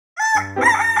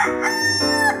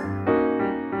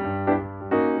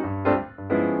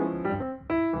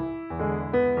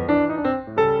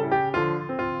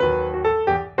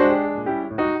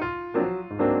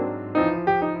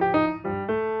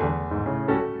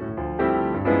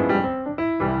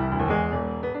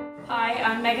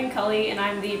I'm Megan Culley, and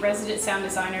I'm the resident sound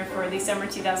designer for the summer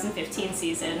 2015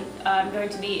 season. I'm going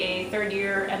to be a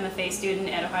third-year MFA student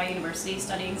at Ohio University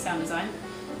studying sound design,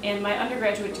 and my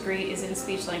undergraduate degree is in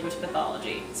speech-language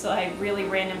pathology, so I really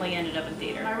randomly ended up in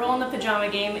theater. My role in the Pajama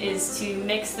Game is to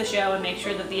mix the show and make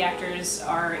sure that the actors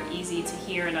are easy to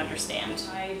hear and understand.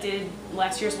 I did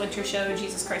last year's winter show,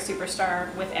 Jesus Christ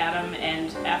Superstar, with Adam,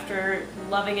 and after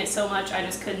loving it so much, I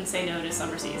just couldn't say no to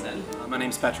summer season. My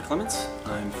name's Patrick Clements.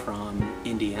 I'm from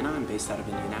Indiana. I'm based out of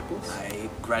Indianapolis.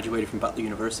 I graduated from Butler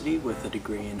University with a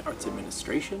degree in arts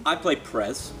administration. I play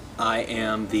Prez. I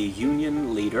am the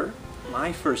union leader.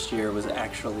 My first year was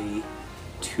actually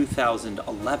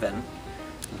 2011,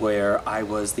 where I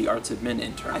was the arts admin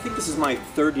intern. I think this is my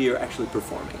third year actually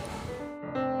performing.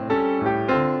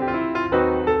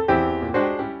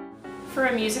 For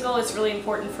a musical, it's really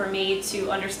important for me to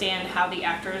understand how the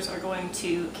actors are going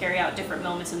to carry out different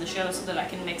moments in the show so that I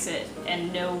can mix it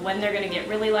and know when they're going to get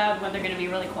really loud, when they're going to be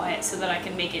really quiet, so that I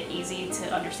can make it easy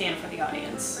to understand for the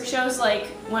audience. For shows like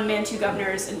One Man, Two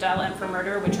Governors and Dial M for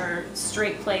Murder, which are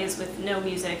straight plays with no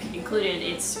music included,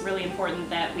 it's really important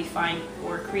that we find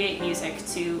or create music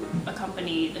to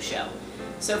accompany the show.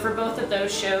 So for both of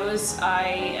those shows, I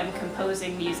am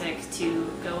composing music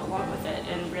to go along with it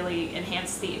and really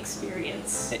enhance the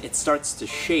experience. It starts to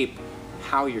shape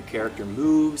how your character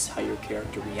moves, how your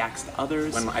character reacts to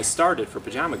others. When I started for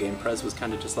Pajama Game, Prez was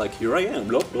kind of just like, here I am,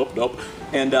 nope, nope, nope.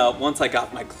 And once I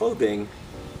got my clothing,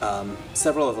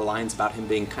 several of the lines about him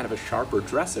being kind of a sharper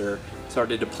dresser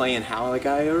started to play in how like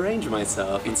I arrange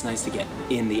myself. It's nice to get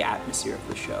in the atmosphere of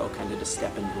the show, kind of to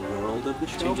step into the world of the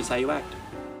show. Changes how you act.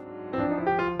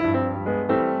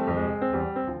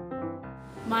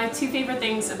 My two favorite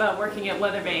things about working at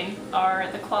Weathervane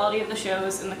are the quality of the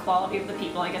shows and the quality of the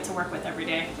people I get to work with every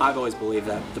day. I've always believed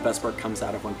that the best work comes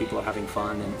out of when people are having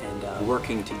fun and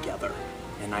working together.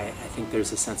 And I think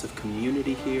there's a sense of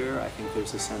community here. I think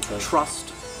there's a sense of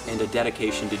trust and a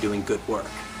dedication to doing good work.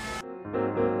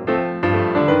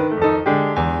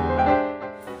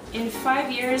 In 5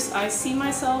 years, I see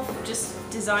myself just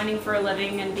designing for a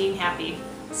living and being happy.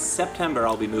 September,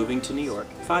 I'll be moving to New York.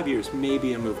 5 years,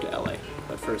 maybe a move to LA,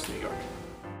 but first New York.